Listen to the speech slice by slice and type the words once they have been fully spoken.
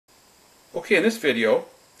Okay, in this video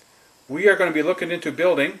we are going to be looking into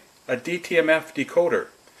building a DTMF decoder.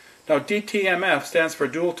 Now DTMF stands for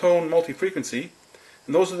dual tone multi-frequency,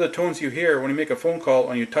 and those are the tones you hear when you make a phone call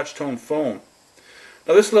on your touch tone phone.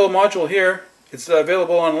 Now this little module here is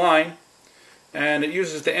available online, and it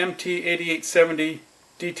uses the MT8870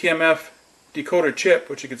 DTMF decoder chip,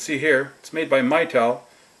 which you can see here. It's made by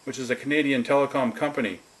which is a Canadian telecom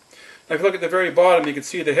company. Now if you look at the very bottom, you can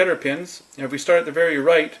see the header pins. And if we start at the very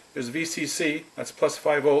right, there's VCC, that's plus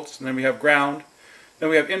 5 volts, and then we have ground. Then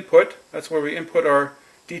we have input, that's where we input our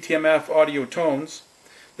DTMF audio tones.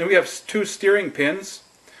 Then we have two steering pins.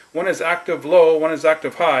 One is active low, one is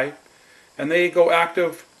active high, and they go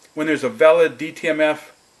active when there's a valid DTMF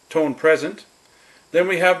tone present. Then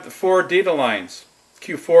we have the 4 data lines,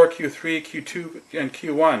 Q4, Q3, Q2, and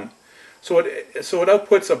Q1. So it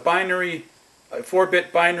outputs a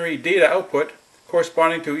 4-bit binary data output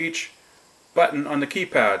corresponding to each button on the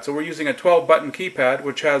keypad. So we're using a 12-button keypad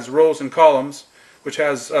which has rows and columns, which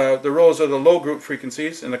has the rows are the low group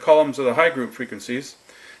frequencies and the columns are the high group frequencies.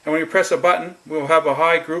 And when you press a button, we'll have a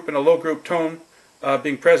high group and a low group tone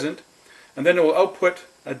being present, and then it will output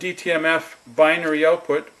a DTMF binary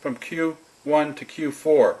output from Q1 to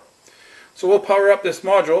Q4. So we'll power up this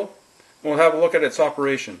module and we'll have a look at its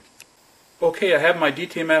operation. Okay, I have my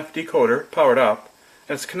DTMF decoder powered up,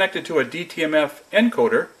 and it's connected to a DTMF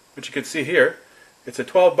encoder, which you can see here. It's a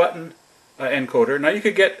 12-button encoder. Now you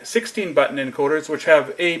could get 16-button encoders which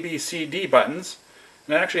have A, B, C, D buttons,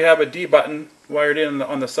 and I actually have a D button wired in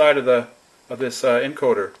on the side of this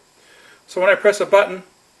encoder. So when I press a button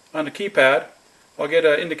on the keypad, I'll get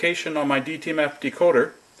an indication on my DTMF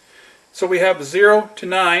decoder. So we have 0 to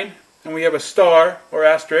 9, and we have a star or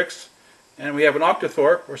asterisk, and we have an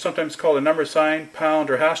octothorpe, or sometimes called a number sign, pound,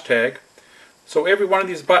 or hashtag. So every one of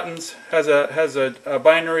these buttons has a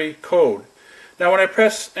binary code. Now when I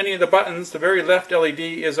press any of the buttons, the very left LED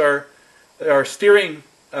is our steering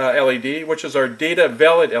LED, which is our data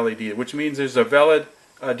valid LED, which means there's a valid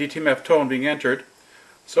DTMF tone being entered.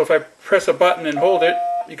 So if I press a button and hold it,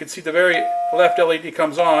 you can see the very left LED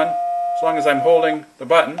comes on as long as I'm holding the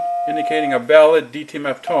button, indicating a valid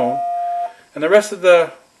DTMF tone. And the rest of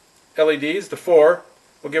the LEDs, the 4,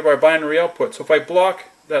 will give our binary output. So if I block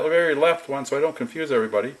that very left one so I don't confuse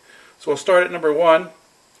everybody, so we'll start at number 1,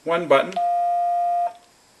 1 button,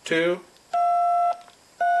 2,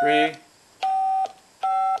 3,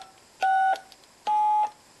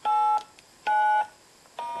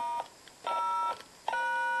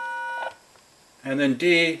 and then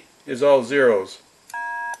D is all zeros.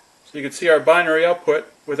 So you can see our binary output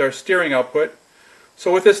with our steering output.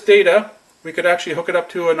 So with this data, we could actually hook it up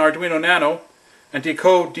to an Arduino Nano and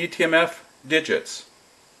decode DTMF digits.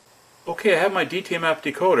 Okay, I have my DTMF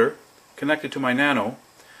decoder connected to my Nano,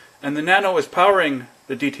 and the Nano is powering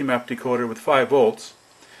the DTMF decoder with 5 volts.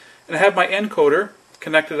 And I have my encoder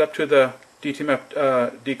connected up to the DTMF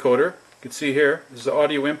decoder. You can see here, this is the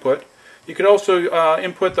audio input. You could also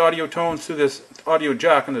input the audio tones through this audio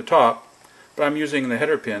jack on the top, but I'm using the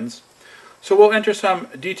header pins. So we'll enter some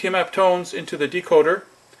DTMF tones into the decoder,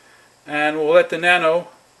 and we'll let the Nano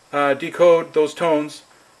decode those tones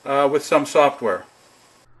with some software.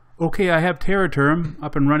 Okay, I have TerraTerm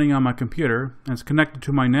up and running on my computer, and it's connected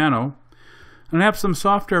to my Nano. And I have some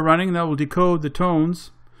software running that will decode the tones.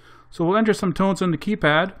 So we'll enter some tones on the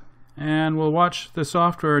keypad, and we'll watch the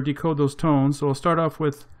software decode those tones. So we'll start off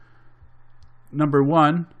with number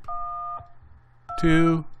 1,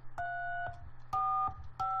 2,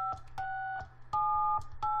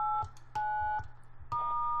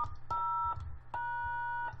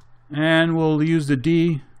 and we'll use the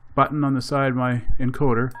D button on the side of my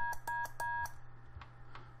encoder.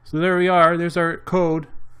 So there we are, there's our code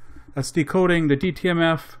that's decoding the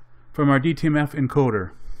DTMF from our DTMF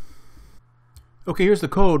encoder. Okay, here's the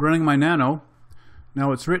code running my Nano.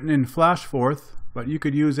 Now it's written in FlashForth, but you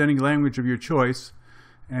could use any language of your choice,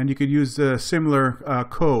 and you could use a similar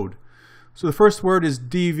code. So the first word is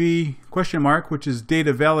DV question mark, which is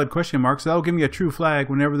data valid question mark. So that'll give me a true flag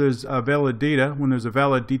whenever there's valid data, when there's a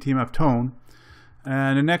valid DTMF tone.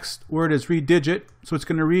 And the next word is read digit. So it's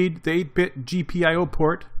going to read the 8-bit GPIO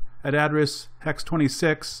port at address hex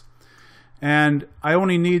 26. And I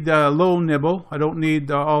only need the low nibble. I don't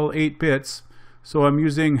need all 8 bits. So I'm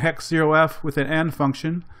using hex 0f with an AND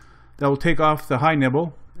function that will take off the high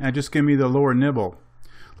nibble and just give me the lower nibble,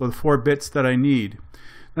 so the 4 bits that I need.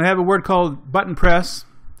 And I have a word called button press.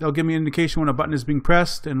 That'll give me an indication when a button is being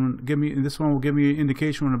pressed, and this one will give me an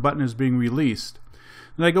indication when a button is being released.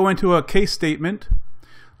 Then I go into a case statement.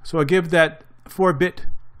 So I give that 4-bit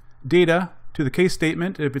data to the case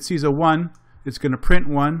statement. If it sees a 1, it's going to print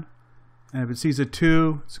 1. And if it sees a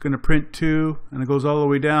 2, it's going to print 2, and it goes all the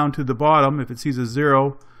way down to the bottom. If it sees a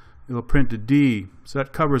 0, it'll print a D. So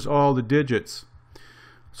that covers all the digits.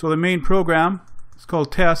 So the main program is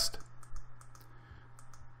called test,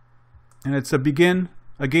 and it's a begin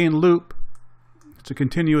again loop. It's a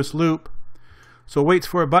continuous loop. So it waits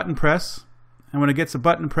for a button press, and when it gets a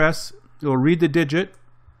button press, it'll read the digit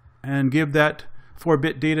and give that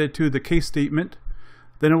 4-bit data to the case statement.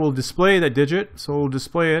 Then it will display that digit, so we'll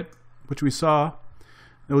display it, which we saw.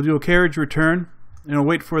 It will do a carriage return, and it'll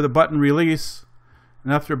wait for the button release.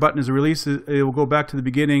 And after a button is released, it will go back to the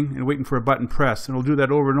beginning and waiting for a button press. And it'll do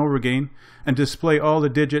that over and over again and display all the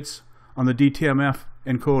digits on the DTMF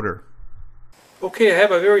encoder. Okay, I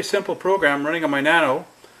have a very simple program running on my Nano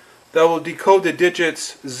that will decode the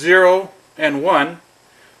digits 0 and 1.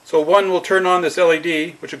 So 1 will turn on this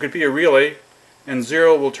LED, which could be a relay, and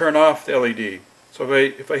 0 will turn off the LED. So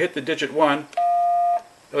if I hit the digit 1,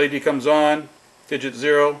 LED comes on, digit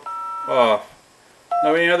 0, off.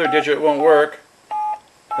 Now any other digit won't work.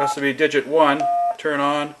 It has to be digit 1, turn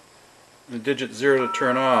on, and digit 0 to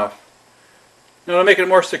turn off. Now to make it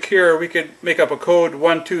more secure, we could make up a code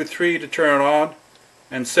 1, 2, 3 to turn it on,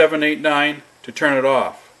 and 7, 8, 9 to turn it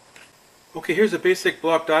off. Okay, here's a basic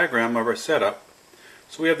block diagram of our setup.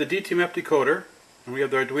 So we have the DTMF decoder, and we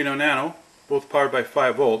have the Arduino Nano, both powered by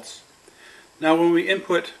 5 volts. Now when we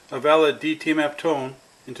input a valid DTMF tone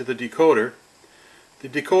into the decoder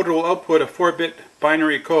will output a 4-bit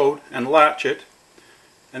binary code and latch it,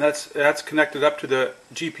 and that's connected up to the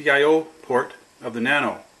GPIO port of the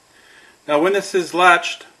Nano. Now when this is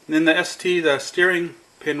latched, then the ST, the steering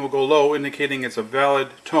pin, will go low, indicating it's a valid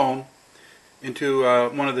tone into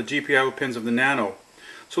one of the GPIO pins of the Nano.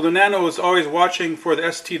 So the Nano is always watching for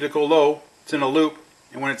the ST to go low. It's in a loop,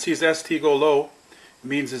 and when it sees ST go low, it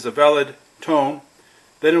means it's a valid tone.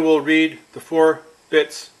 Then it will read the 4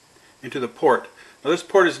 bits into the port. Now this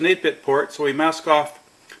port is an 8-bit port, so we mask off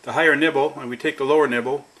the higher nibble and we take the lower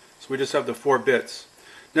nibble, so we just have the 4 bits.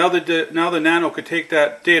 Now the Nano could take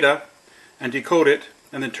that data and decode it,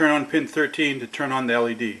 and then turn on pin 13 to turn on the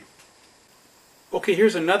LED. Okay,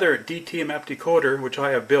 here's another DTMF decoder which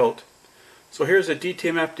I have built. So here's a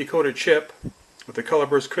DTMF decoder chip with a color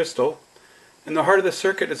burst crystal. In the heart of the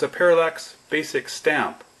circuit is a parallax basic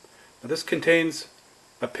stamp. Now this contains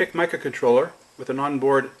a PIC microcontroller with an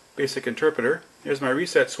onboard basic interpreter. Here's my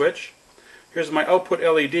reset switch. Here's my output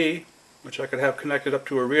LED, which I could have connected up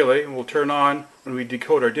to a relay and will turn on when we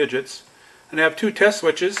decode our digits. And I have 2 test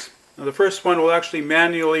switches. Now the first one will actually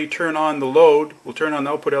manually turn on the load, will turn on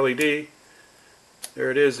the output LED.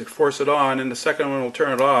 There it is, force it on, and the second one will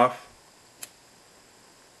turn it off.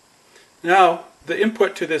 Now the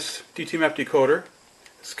input to this DTMF decoder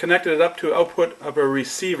is connected up to output of a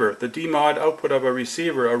receiver, the DMOD output of a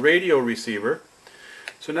receiver, a radio receiver.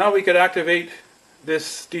 So now we could activate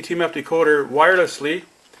this DTMF decoder wirelessly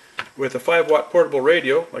with a 5-watt portable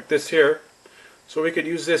radio like this here. So we could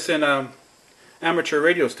use this in an amateur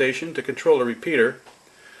radio station to control a repeater.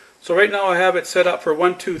 So right now I have it set up for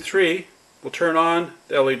 1, 2, 3. We'll turn on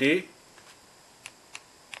the LED.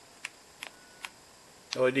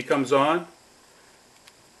 LED comes on,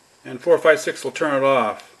 and 4, 5, 6 will turn it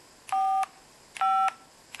off.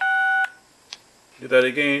 Do that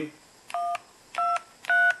again.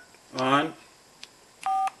 On,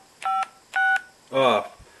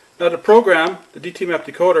 off. Now to program the DTMF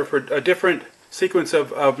decoder for a different sequence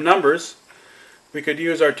of numbers, we could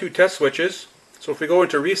use our 2 test switches. So if we go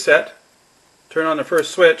into reset, turn on the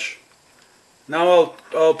first switch. Now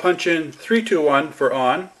I'll punch in 3, 2, 1 for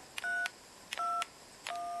on.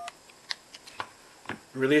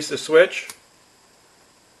 Release the switch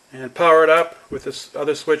and power it up with this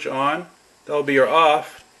other switch on. That'll be your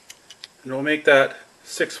off, and we'll make that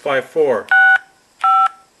 6, 5, 4.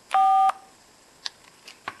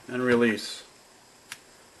 And release.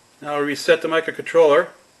 Now I'll reset the microcontroller.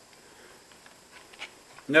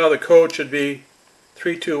 Now the code should be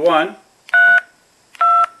 3, 2, 1.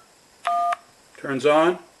 Turns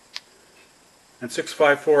on, and 6,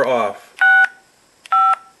 5, 4 off.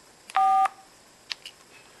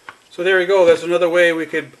 So there you go, that's another way we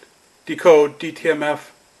could decode DTMF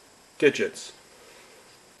digits.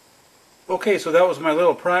 Okay, so that was my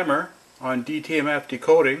little primer on DTMF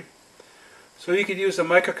decoding. So you could use a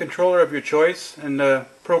microcontroller of your choice and the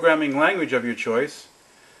programming language of your choice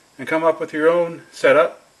and come up with your own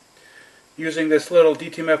setup using this little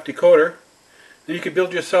DTMF decoder. Then you could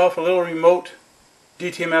build yourself a little remote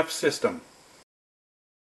DTMF system.